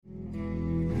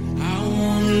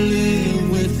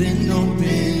with an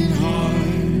open heart.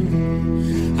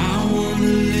 I wanna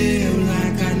live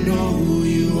like I know who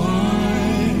you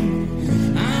are.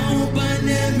 I hope I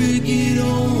never get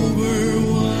over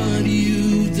what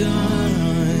you've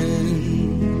done.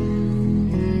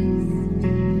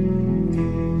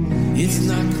 It's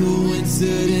not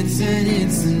coincidence and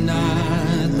it's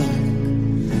not luck.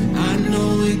 I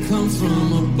know it comes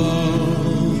from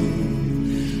above.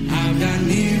 I've got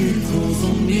miracles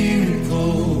on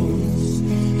miracles,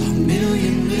 a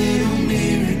million little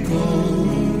miracles.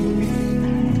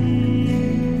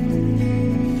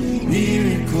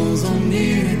 Miracles on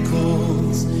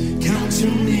miracles, count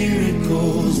your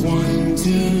miracles. 1,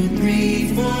 2,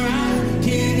 3, 4, I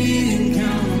can't even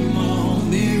count them all.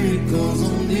 Miracles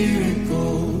on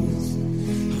miracles,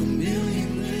 a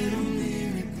million little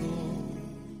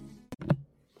miracles.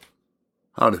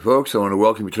 Howdy, folks. I want to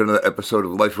welcome you to another episode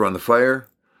of Life Around the Fire.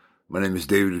 My name is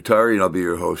David Utari, and I'll be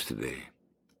your host today.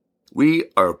 We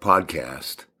are a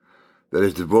podcast that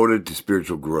is devoted to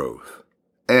spiritual growth.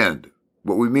 And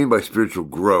what we mean by spiritual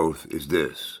growth is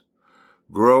this: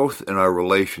 growth in our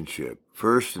relationship,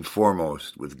 first and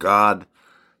foremost with God,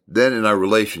 then in our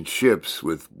relationships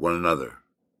with one another.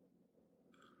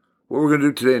 What we're going to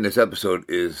do today in this episode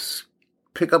is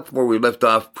pick up where we left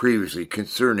off previously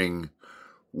concerning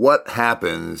what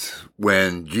happens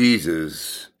when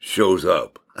Jesus shows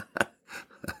up.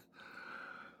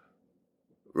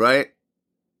 Right?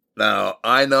 Now,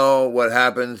 I know what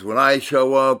happens when I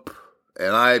show up,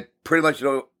 and I pretty much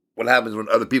know what happens when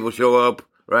other people show up,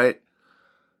 right?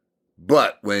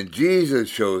 But when Jesus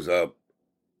shows up,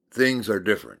 things are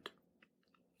different.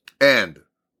 And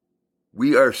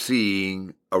we are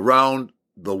seeing around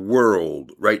the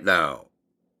world right now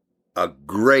a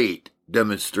great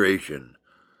demonstration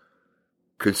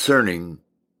concerning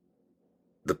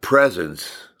the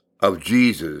presence of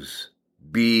Jesus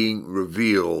being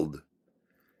revealed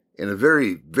in a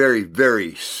very, very,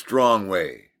 very strong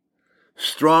way.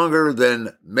 Stronger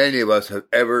than many of us have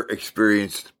ever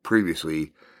experienced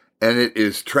previously. And it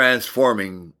is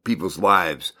transforming people's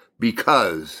lives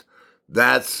because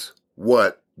that's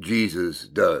what Jesus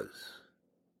does.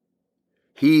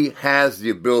 He has the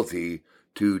ability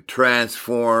to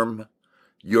transform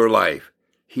your life.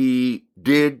 He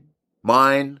did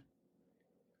mine,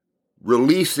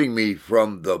 releasing me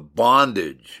from the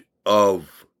bondage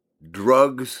of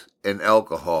drugs and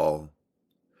alcohol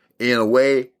in a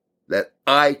way that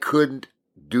I couldn't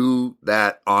do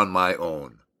that on my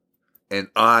own. And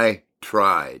I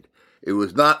tried. It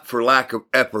was not for lack of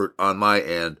effort on my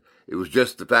end. It was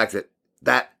just the fact that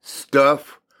that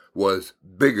stuff was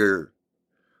bigger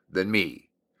than me.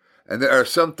 And there are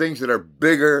some things that are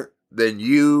bigger than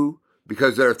you,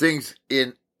 because there are things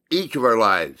in each of our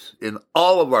lives, in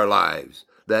all of our lives,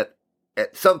 that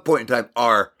at some point in time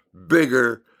are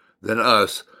bigger than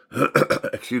us,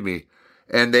 excuse me,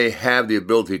 and they have the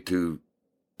ability to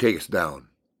take us down.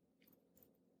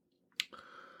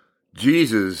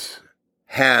 Jesus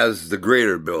has the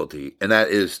greater ability, and that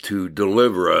is to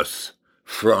deliver us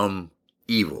from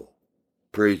evil.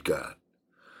 Praise God.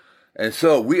 And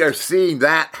so we are seeing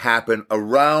that happen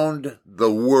around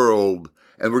the world,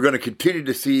 and we're going to continue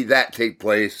to see that take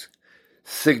place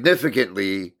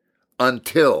significantly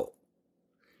until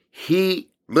he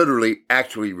literally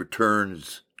actually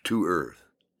returns to earth.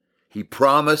 He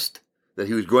promised that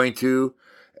he was going to,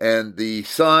 and the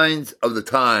signs of the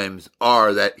times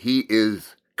are that he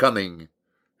is coming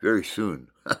very soon.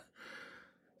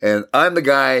 And I'm the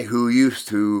guy who used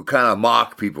to kind of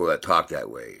mock people that talk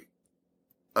that way.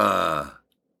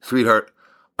 Sweetheart,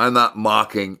 I'm not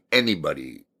mocking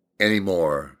anybody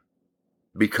anymore,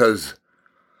 because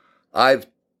I've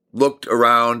looked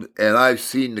around and I've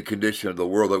seen the condition of the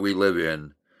world that we live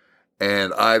in,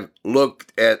 and I've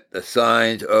looked at the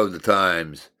signs of the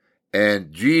times,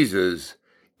 and Jesus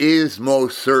is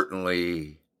most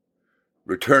certainly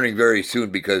returning very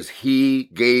soon, because he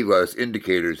gave us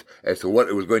indicators as to what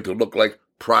it was going to look like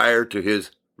prior to his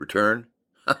return.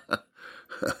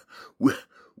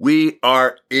 We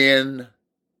are in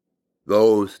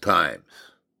those times.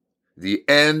 The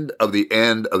end of the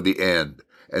end of the end.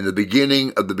 And the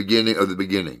beginning of the beginning of the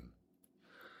beginning.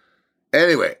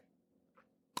 Anyway,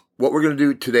 what we're going to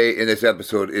do today in this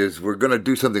episode is we're going to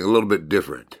do something a little bit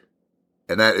different.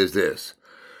 And that is this.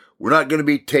 We're not going to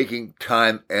be taking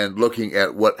time and looking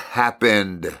at what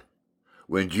happened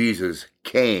when Jesus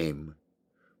came.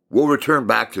 We'll return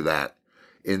back to that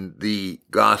in the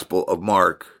Gospel of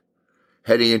Mark,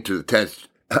 heading into the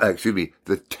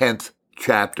 10th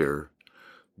chapter.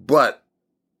 But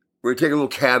we're going to take a little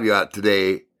caveat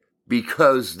today,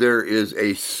 because there is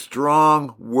a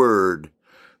strong word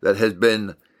that has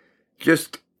been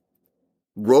just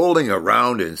rolling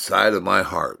around inside of my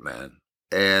heart, man.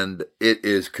 And it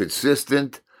is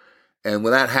consistent. And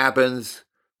when that happens,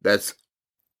 that's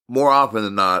more often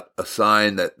than not a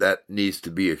sign that needs to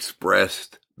be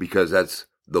expressed, because that's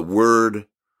the word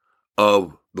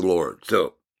of the Lord.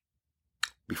 So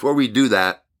before I do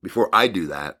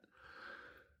that,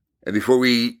 and before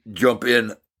we jump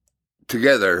in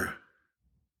together,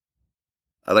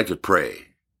 I'd like to pray,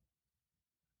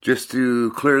 just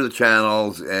to clear the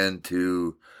channels and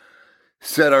to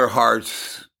set our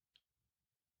hearts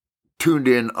tuned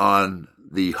in on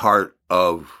the heart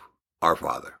of our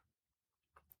Father.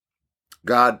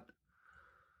 God,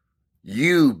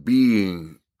 you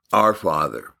being our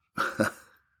Father,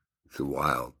 it's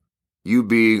wild. You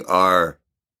being our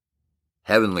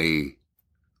heavenly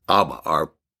Abba,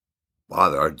 our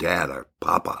Father, our Dad, our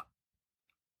Papa,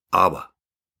 Abba.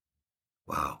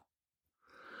 Wow.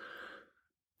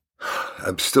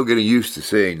 I'm still getting used to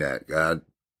saying that, God.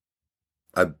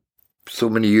 I've so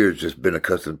many years just been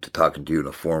accustomed to talking to you in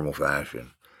a formal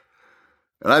fashion.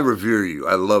 And I revere you.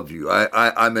 I love you.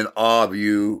 I'm in awe of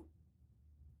you.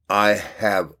 I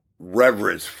have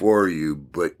reverence for you,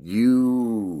 but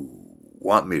you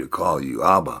want me to call you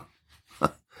Abba.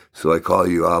 So I call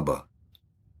you Abba,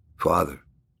 Father.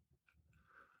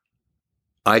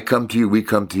 I come to you, we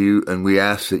come to you, and we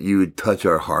ask that you would touch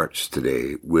our hearts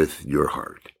today with your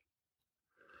heart.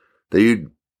 That you'd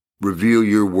reveal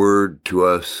your word to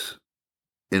us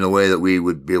in a way that we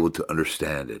would be able to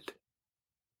understand it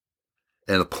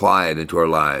and apply it into our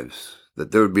lives.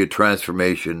 That there would be a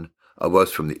transformation of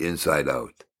us from the inside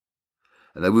out.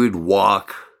 And that we would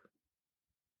walk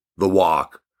the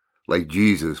walk like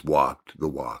Jesus walked the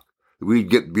walk. That we'd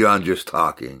get beyond just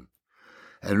talking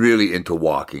and really into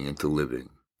walking, into living.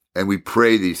 And we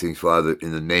pray these things, Father,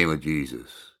 in the name of Jesus,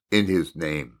 in his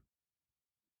name.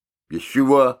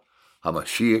 Yeshua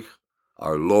HaMashiach,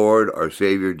 our Lord, our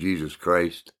Savior, Jesus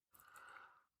Christ.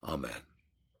 Amen.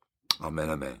 Amen,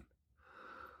 amen.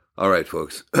 All right,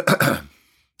 folks.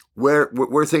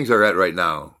 Where things are at right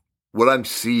now, what I'm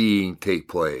seeing take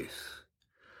place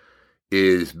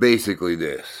is basically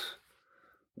this.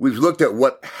 We've looked at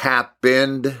what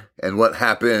happened and what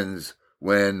happens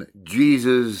when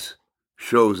Jesus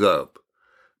shows up.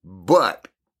 But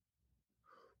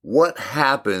what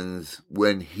happens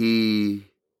when he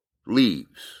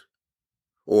leaves?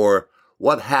 Or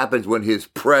what happens when his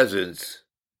presence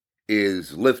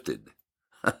is lifted?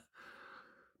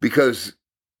 Because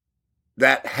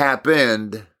that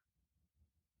happened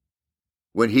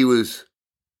when he was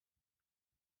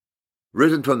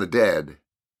risen from the dead.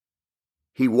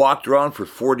 He walked around for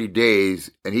 40 days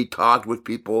and he talked with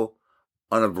people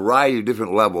on a variety of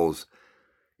different levels,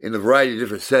 in a variety of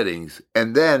different settings,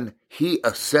 and then he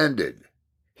ascended.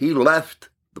 He left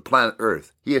the planet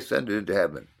Earth. He ascended into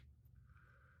heaven.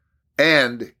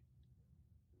 And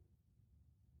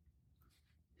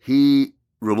he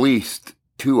released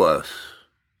to us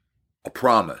a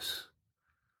promise.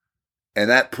 And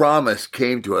that promise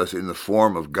came to us in the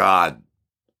form of God.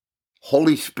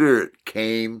 Holy Spirit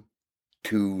came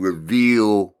to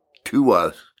reveal to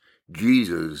us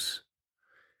Jesus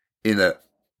in a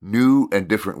new and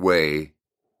different way.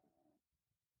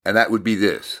 And that would be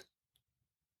this.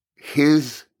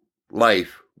 His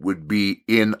life would be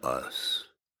in us.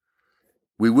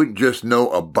 We wouldn't just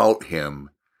know about him.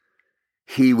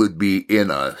 He would be in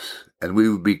us, and we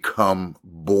would become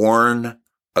born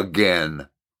again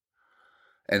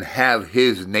and have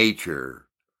his nature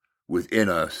within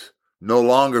us, no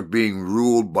longer being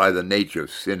ruled by the nature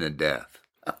of sin and death.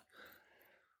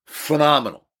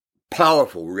 Phenomenal,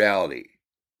 powerful reality.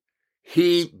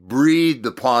 He breathed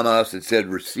upon us and said,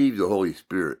 receive the Holy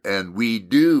Spirit, and we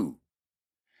do.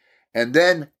 And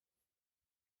then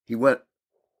he went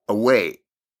away.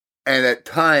 And at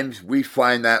times we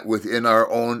find that within our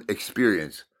own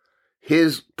experience.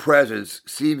 His presence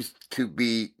seems to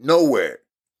be nowhere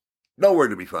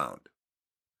to be found.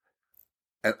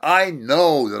 And I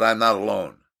know that I'm not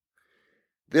alone.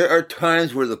 There are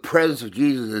times where the presence of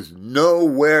Jesus is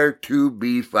nowhere to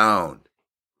be found.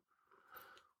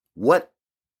 What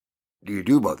do you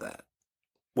do about that?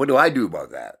 What do I do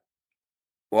about that?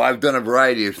 Well, I've done a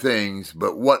variety of things,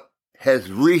 but what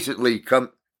has recently come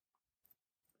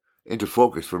into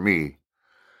focus for me,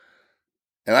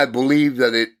 and I believe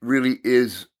that it really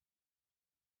is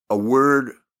a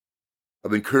word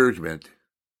of encouragement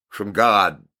from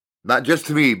God, not just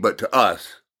to me, but to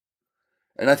us.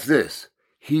 And that's this.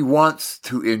 He wants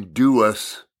to endue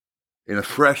us in a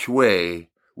fresh way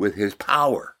with his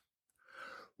power.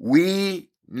 We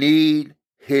need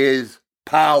his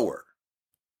power.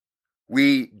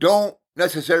 We don't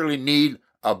necessarily need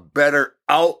a better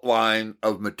outline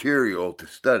of material to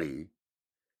study,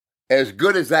 as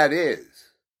good as that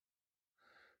is,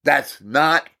 that's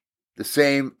not the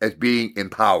same as being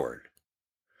empowered.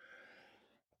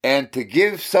 And to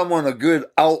give someone a good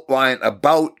outline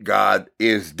about God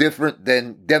is different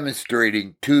than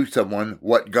demonstrating to someone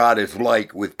what God is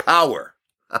like with power,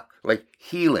 like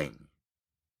healing,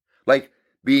 like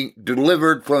being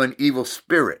delivered from an evil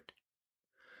spirit,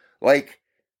 like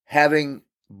having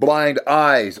blind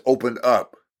eyes opened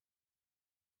up,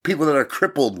 people that are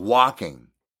crippled walking.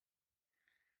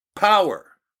 Power,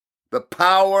 the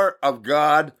power of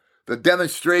God, the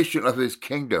demonstration of his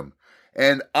kingdom.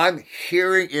 And I'm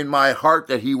hearing in my heart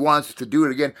that he wants to do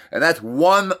it again. And that's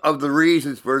one of the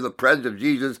reasons for the presence of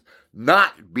Jesus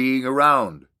not being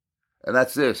around. And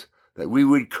that's this, that we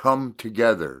would come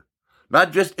together,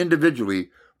 not just individually,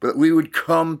 but that we would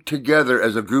come together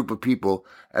as a group of people,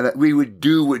 and that we would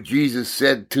do what Jesus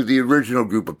said to the original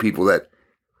group of people that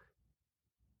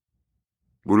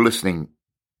were listening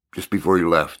just before he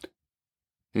left.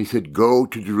 And he said, go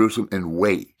to Jerusalem and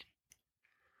wait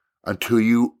until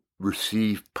you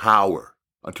receive power,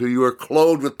 until you are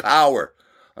clothed with power,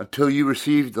 until you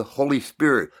receive the Holy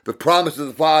Spirit, the promise of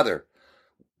the Father.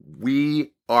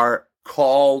 We are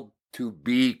called to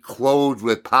be clothed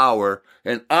with power,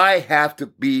 and I have to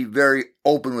be very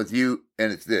open with you,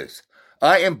 and it's this.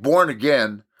 I am born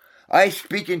again. I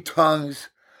speak in tongues.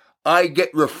 I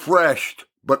get refreshed,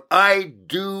 but I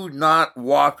do not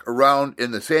walk around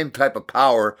in the same type of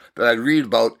power that I read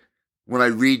about when I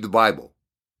read the Bible.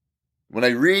 When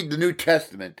I read the New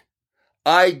Testament,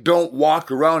 I don't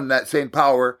walk around in that same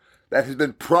power that has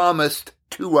been promised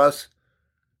to us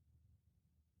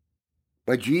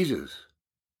by Jesus.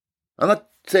 I'm not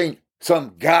saying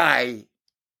some guy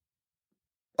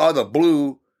out of the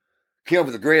blue came up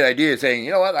with a great idea saying,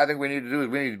 you know what, I think we need to do is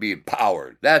we need to be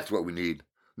empowered. That's what we need.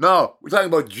 No, we're talking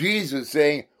about Jesus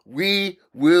saying we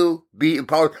will be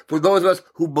empowered for those of us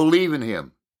who believe in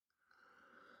him.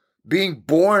 Being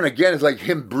born again is like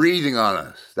him breathing on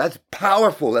us. That's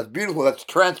powerful. That's beautiful. That's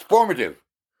transformative.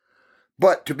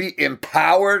 But to be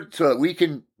empowered so that we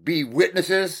can be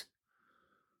witnesses,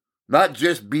 not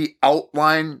just be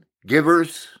outline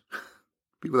givers,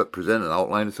 people that present an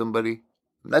outline to somebody,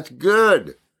 that's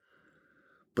good.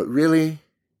 But really,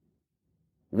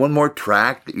 one more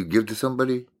tract that you give to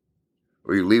somebody,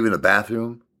 or you leave in a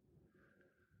bathroom,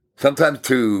 sometimes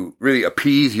to really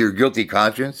appease your guilty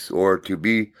conscience or to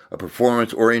be a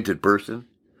performance-oriented person.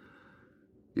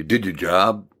 You did your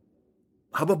job.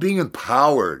 How about being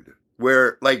empowered?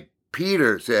 Where, like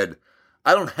Peter said,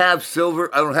 I don't have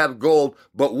silver, I don't have gold,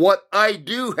 but what I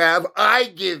do have, I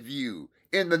give you.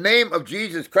 In the name of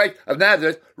Jesus Christ of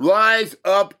Nazareth, rise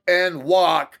up and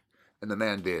walk. And the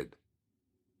man did.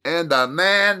 And the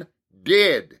man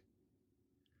did.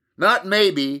 Not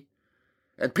maybe.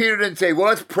 And Peter didn't say, well,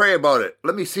 let's pray about it.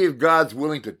 Let me see if God's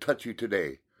willing to touch you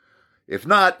today. If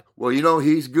not, well, you know,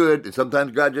 he's good, and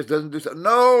sometimes God just doesn't do something.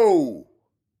 No!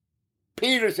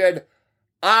 Peter said,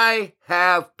 I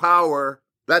have power.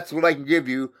 That's what I can give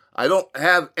you. I don't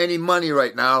have any money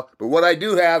right now, but what I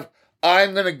do have,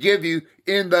 I'm going to give you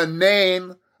in the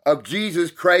name of Jesus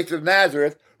Christ of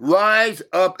Nazareth. Rise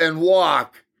up and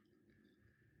walk.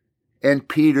 And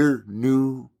Peter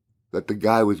knew that the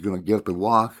guy was going to get up and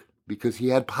walk because he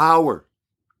had power.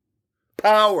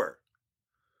 Power.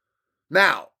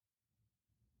 Now,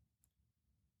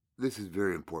 this is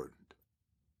very important.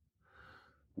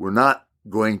 We're not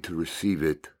going to receive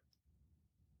it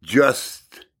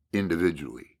just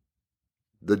individually.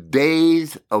 The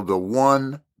days of the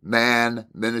one-man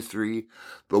ministry,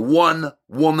 the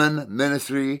one-woman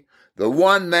ministry, the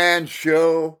one-man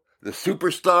show, the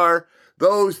superstar,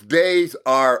 those days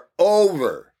are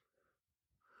over.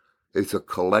 It's a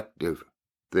collective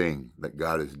thing that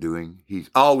God is doing. He's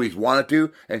always wanted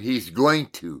to, and he's going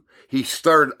to. He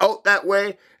started out that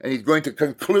way, and he's going to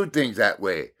conclude things that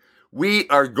way. We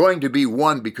are going to be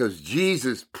one because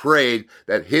Jesus prayed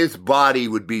that his body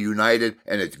would be united,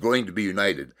 and it's going to be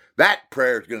united. That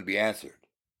prayer is going to be answered.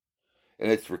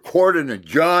 And it's recorded in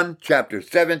John chapter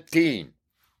 17.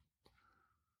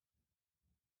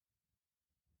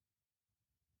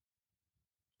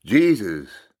 Jesus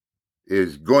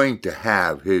is going to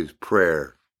have his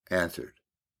prayer answered.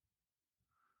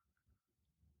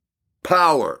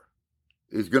 Power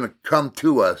is going to come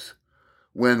to us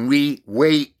when we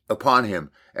wait upon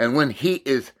him. And when he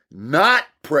is not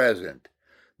present,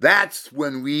 that's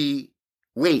when we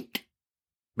wait,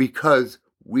 because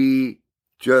we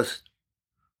just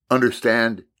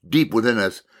understand deep within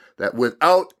us that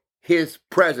without his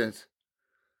presence,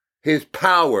 his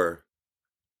power,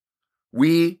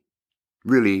 we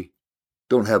really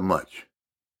don't have much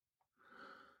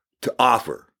to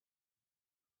offer.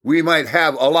 We might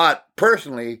have a lot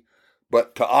personally,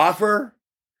 but to offer,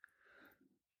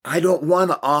 I don't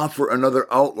want to offer another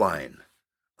outline.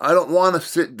 I don't want to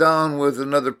sit down with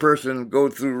another person, go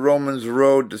through Romans'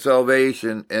 road to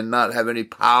salvation and not have any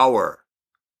power.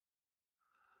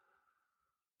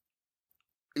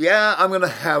 Yeah, I'm going to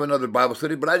have another Bible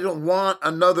study, but I don't want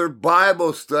another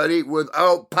Bible study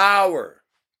without power.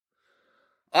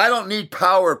 I don't need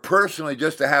power personally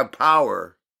just to have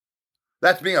power.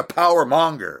 That's being a power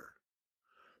monger.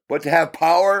 But to have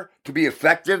power, to be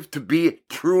effective, to be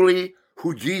truly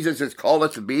who Jesus has called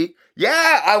us to be,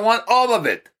 yeah, I want all of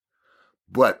it.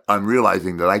 But I'm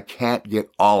realizing that I can't get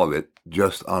all of it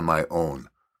just on my own.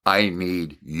 I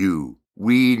need you.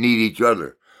 We need each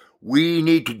other. We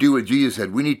need to do what Jesus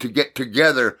said. We need to get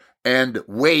together and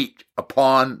wait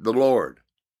upon the Lord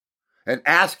and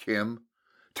ask him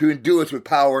to endue us with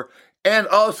power and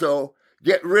also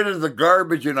get rid of the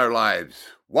garbage in our lives.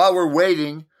 While we're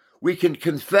waiting, we can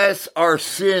confess our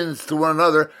sins to one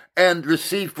another and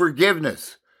receive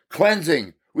forgiveness,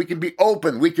 cleansing. We can be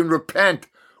open. We can repent.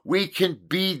 We can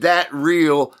be that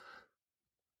real,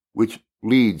 which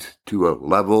leads to a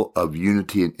level of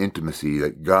unity and intimacy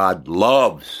that God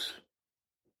loves.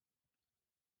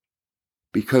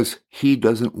 Because he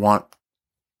doesn't want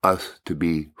us to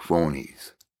be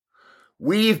phonies.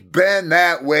 We've been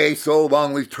that way so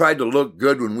long, we've tried to look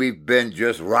good when we've been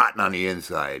just rotten on the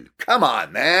inside. Come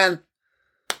on, man.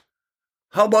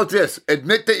 How about this?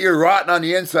 Admit that you're rotten on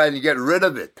the inside and get rid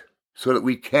of it so that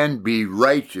we can be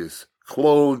righteous,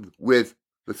 clothed with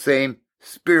the same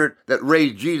Spirit that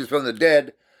raised Jesus from the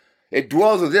dead. It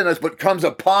dwells within us, but comes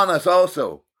upon us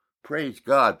also. Praise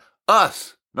God.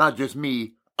 Us, not just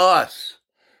me, us.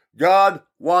 God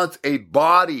wants a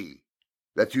body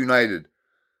that's united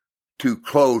to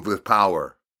clothe with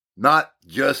power, not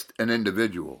just an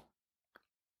individual.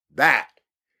 That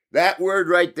word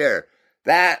right there,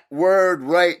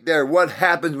 what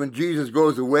happens when Jesus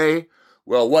goes away?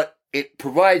 Well, what it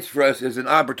provides for us is an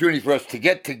opportunity for us to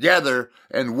get together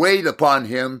and wait upon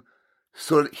him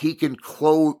so that he can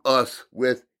clothe us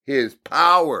with his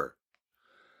power.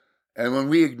 And when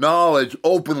we acknowledge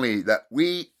openly that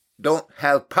we don't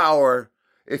have power,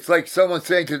 it's like someone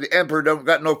saying to the emperor, "Don't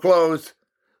got no clothes,"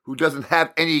 who doesn't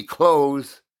have any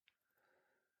clothes.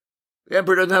 The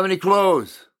emperor doesn't have any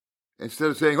clothes. Instead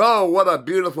of saying, "Oh, what a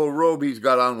beautiful robe he's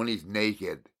got on when he's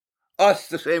naked." Us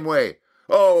the same way.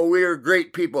 "Oh, we're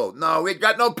great people." No, we've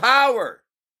got no power.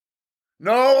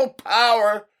 No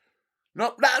power.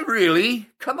 No, not really.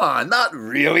 Come on, not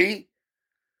really.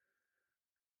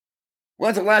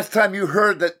 When's the last time you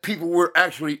heard that people were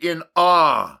actually in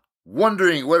awe,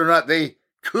 wondering whether or not they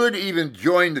could even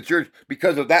join the church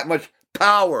because of that much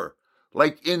power?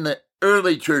 Like in the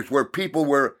early church where people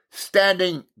were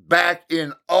standing back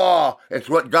in awe at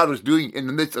what God was doing in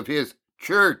the midst of his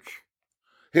church,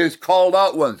 his called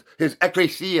out ones, his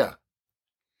ecclesia.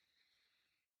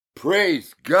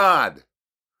 Praise God.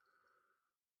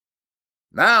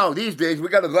 Now, these days, we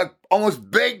got to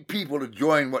almost beg people to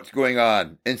join what's going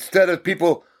on instead of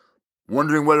people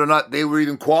wondering whether or not they were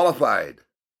even qualified.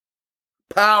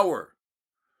 Power.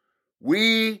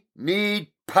 We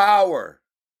need power.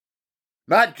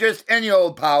 Not just any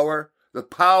old power, the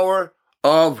power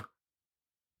of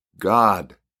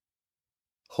God.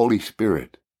 Holy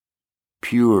Spirit.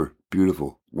 Pure,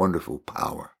 beautiful, wonderful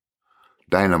power.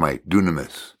 Dynamite,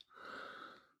 dunamis.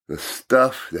 The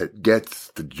stuff that gets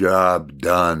the job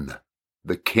done.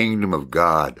 The kingdom of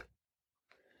God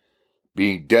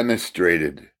being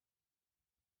demonstrated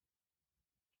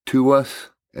to us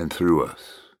and through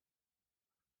us.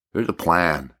 There's a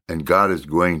plan, and God is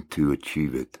going to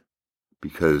achieve it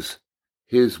because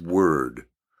his word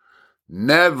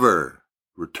never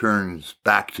returns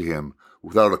back to him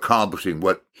without accomplishing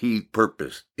what he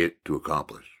purposed it to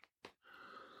accomplish.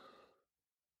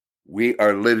 We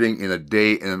are living in a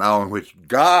day and an hour in which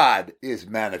God is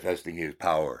manifesting his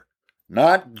power.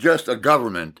 Not just a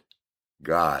government,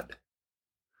 God.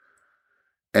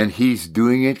 And he's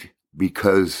doing it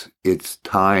because it's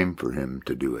time for him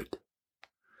to do it.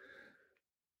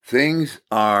 Things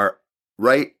are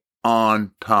right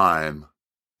on time.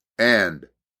 And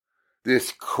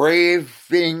this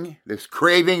craving, this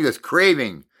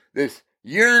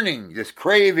yearning, this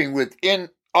craving within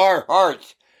our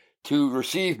hearts to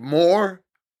receive more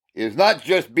is not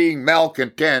just being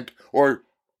malcontent or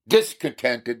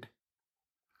discontented.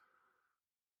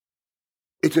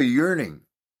 It's a yearning.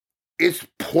 It's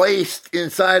placed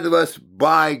inside of us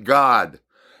by God.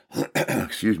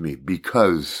 Excuse me,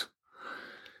 because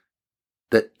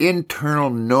the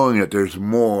internal knowing that there's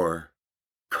more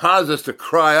cause us to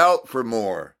cry out for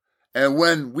more. And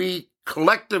when we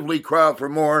collectively cry out for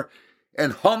more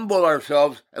and humble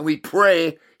ourselves and we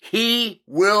pray, he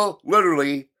will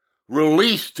literally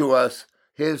release to us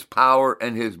his power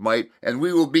and his might, and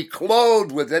we will be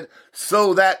clothed with it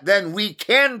so that then we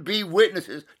can be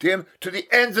witnesses to him to the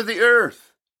ends of the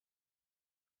earth.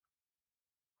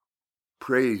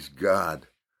 Praise God.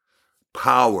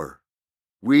 Power.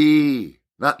 We,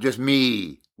 not just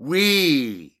me,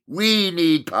 we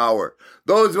need power.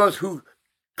 Those of us who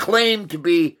claim to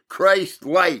be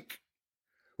Christ-like.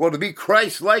 Well, to be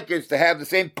Christ-like is to have the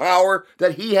same power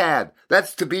that he had.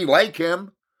 That's to be like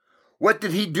him. What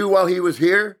did he do while he was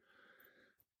here?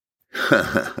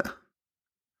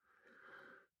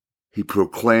 He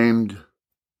proclaimed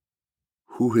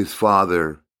who his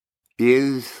Father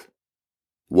is,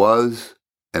 was,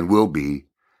 and will be,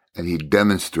 and he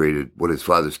demonstrated what his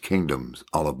Father's kingdom's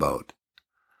all about.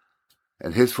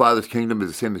 And his Father's kingdom is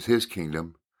the same as his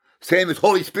kingdom, same as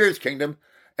Holy Spirit's kingdom,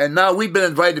 and now we've been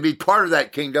invited to be part of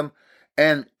that kingdom,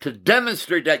 and to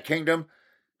demonstrate that kingdom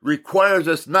requires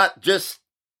us not just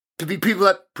to be people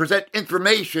that present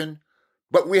information,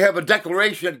 but we have a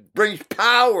declaration that brings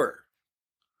power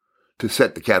to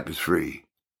set the captives free.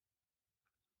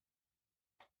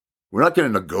 We're not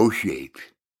going to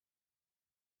negotiate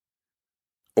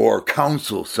or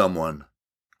counsel someone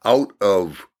out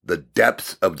of the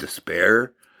depths of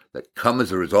despair that come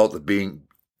as a result of being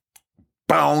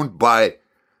bound by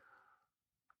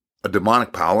a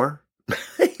demonic power.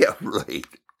 Yeah, right.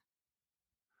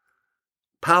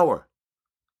 Power.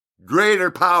 Greater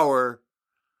power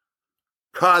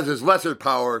causes lesser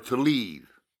power to leave.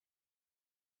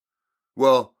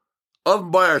 Well, of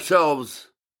and by ourselves,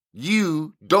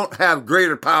 you don't have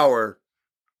greater power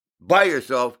by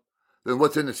yourself than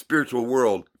what's in the spiritual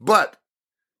world. But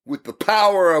with the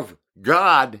power of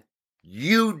God,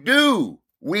 you do.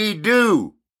 We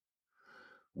do.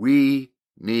 We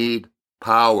need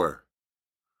power.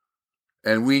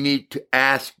 And we need to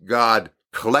ask God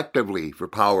collectively for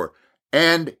power.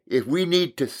 And if we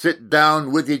need to sit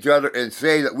down with each other and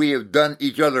say that we have done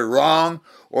each other wrong,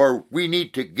 or we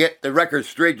need to get the record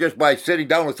straight just by sitting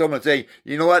down with someone and saying,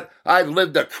 you know what, I've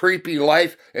lived a creepy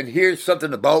life and here's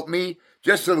something about me,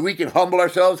 just so that we can humble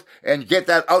ourselves and get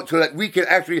that out so that we can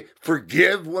actually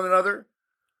forgive one another.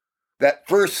 That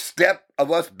first step of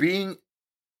us being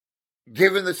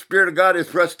given the Spirit of God is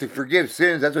for us to forgive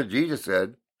sins. That's what Jesus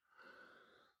said.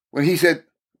 When he said,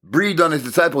 breathed on his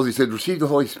disciples, he said, receive the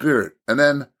Holy Spirit. And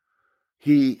then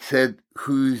he said,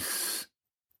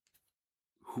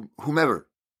 whomever,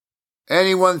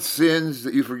 anyone's sins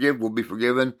that you forgive will be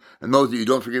forgiven, and those that you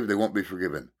don't forgive, they won't be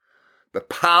forgiven. The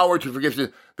power to forgive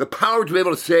sins, the power to be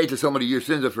able to say to somebody, your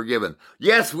sins are forgiven.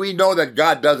 Yes, we know that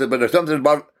God does it, but there's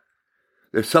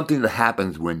something that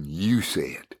happens when you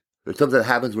say it. There's something that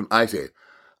happens when I say it.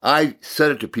 I said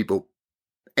it to people,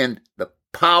 and the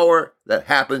power that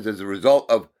happens as a result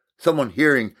of someone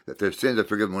hearing that their sins are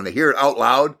forgiven, when they hear it out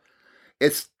loud,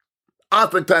 it's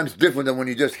oftentimes different than when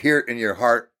you just hear it in your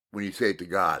heart when you say it to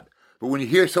God. But when you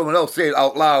hear someone else say it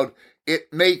out loud,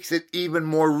 it makes it even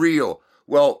more real.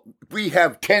 Well, we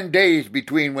have 10 days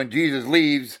between when Jesus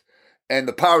leaves and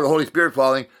the power of the Holy Spirit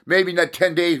falling. Maybe in that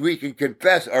 10 days we can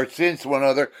confess our sins to one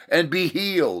another and be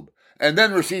healed, and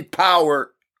then receive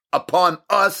power upon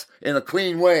us in a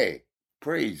clean way.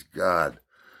 Praise God.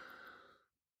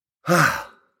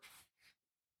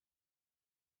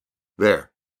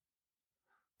 There.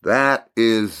 That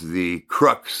is the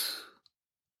crux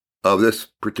of this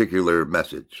particular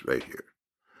message right here.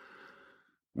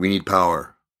 We need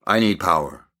power. I need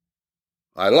power.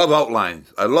 I love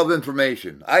outlines. I love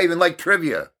information. I even like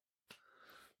trivia.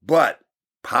 But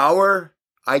power,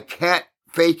 I can't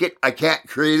fake it. I can't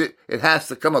create it. It has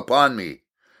to come upon me.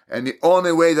 And the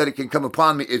only way that it can come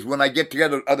upon me is when I get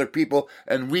together with other people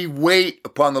and we wait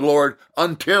upon the Lord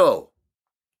until.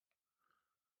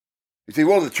 You say,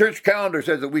 well, the church calendar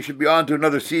says that we should be on to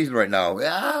another season right now.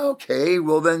 Yeah, okay,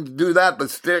 well then do that, but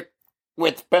stick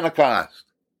with Pentecost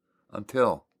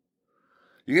until.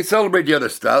 You can celebrate the other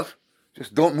stuff.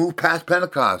 Just don't move past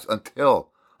Pentecost until.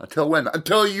 Until when?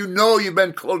 Until you know you've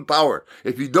been clothed with power.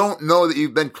 If you don't know that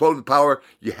you've been clothed with power,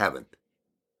 you haven't.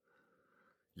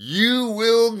 You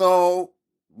will know,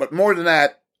 but more than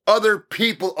that, other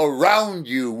people around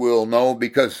you will know,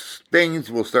 because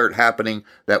things will start happening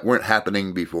that weren't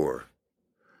happening before.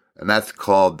 And that's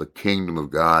called the kingdom of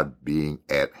God being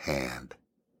at hand.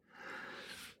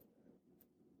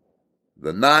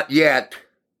 The not yet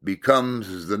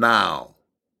becomes the now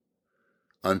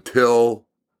until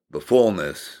the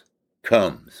fullness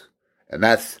comes. And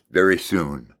that's very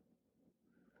soon.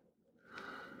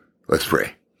 Let's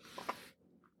pray.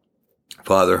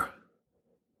 Father,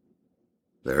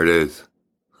 there it is.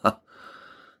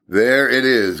 There it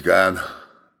is, God.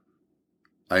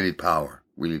 I need power.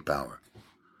 We need power.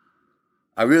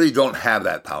 I really don't have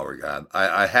that power, God.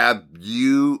 I have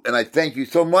you, and I thank you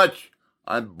so much.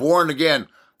 I'm born again.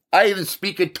 I even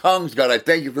speak in tongues, God. I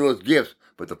thank you for those gifts.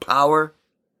 But the power,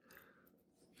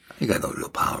 I ain't got no real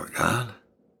power, God.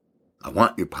 I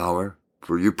want your power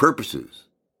for your purposes.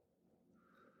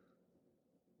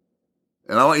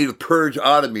 And I want you to purge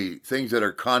out of me things that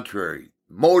are contrary,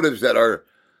 motives that are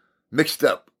mixed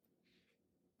up,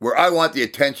 where I want the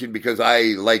attention because I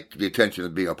like the attention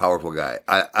of being a powerful guy.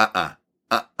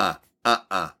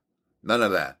 None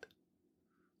of that.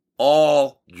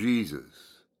 All Jesus.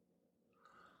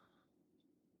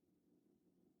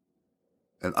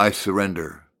 And I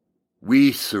surrender.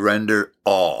 We surrender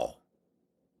all.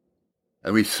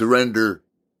 And we surrender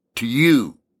to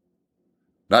you.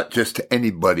 Not just to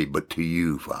anybody, but to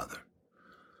you, Father.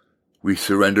 We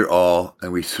surrender all,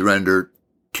 and we surrender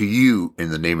to you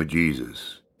in the name of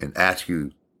Jesus, and ask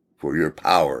you for your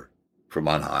power from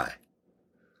on high.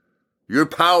 Your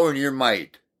power and your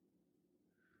might.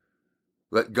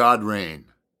 Let God reign.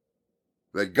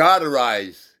 Let God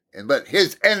arise, and let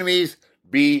his enemies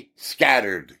be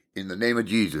scattered in the name of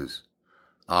Jesus.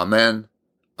 Amen,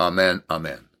 amen,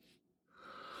 amen.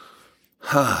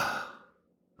 All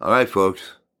right,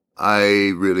 folks.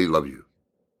 I really love you.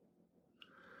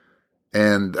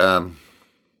 And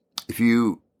if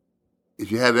you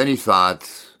have any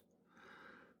thoughts,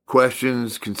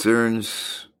 questions,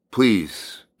 concerns,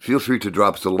 please feel free to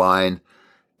drop us a line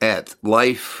at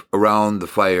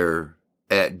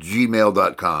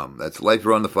lifearoundthefire@gmail.com. That's Life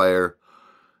Around the Fire.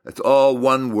 That's all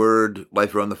one word,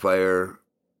 Life Around the Fire,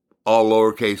 all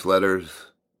lowercase letters.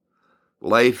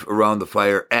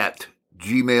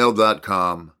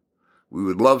 lifearoundthefire@gmail.com. We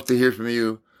would love to hear from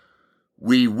you.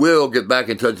 We will get back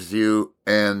in touch with you.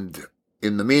 And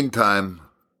in the meantime,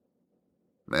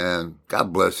 man,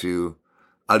 God bless you.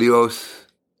 Adios,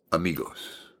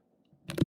 amigos.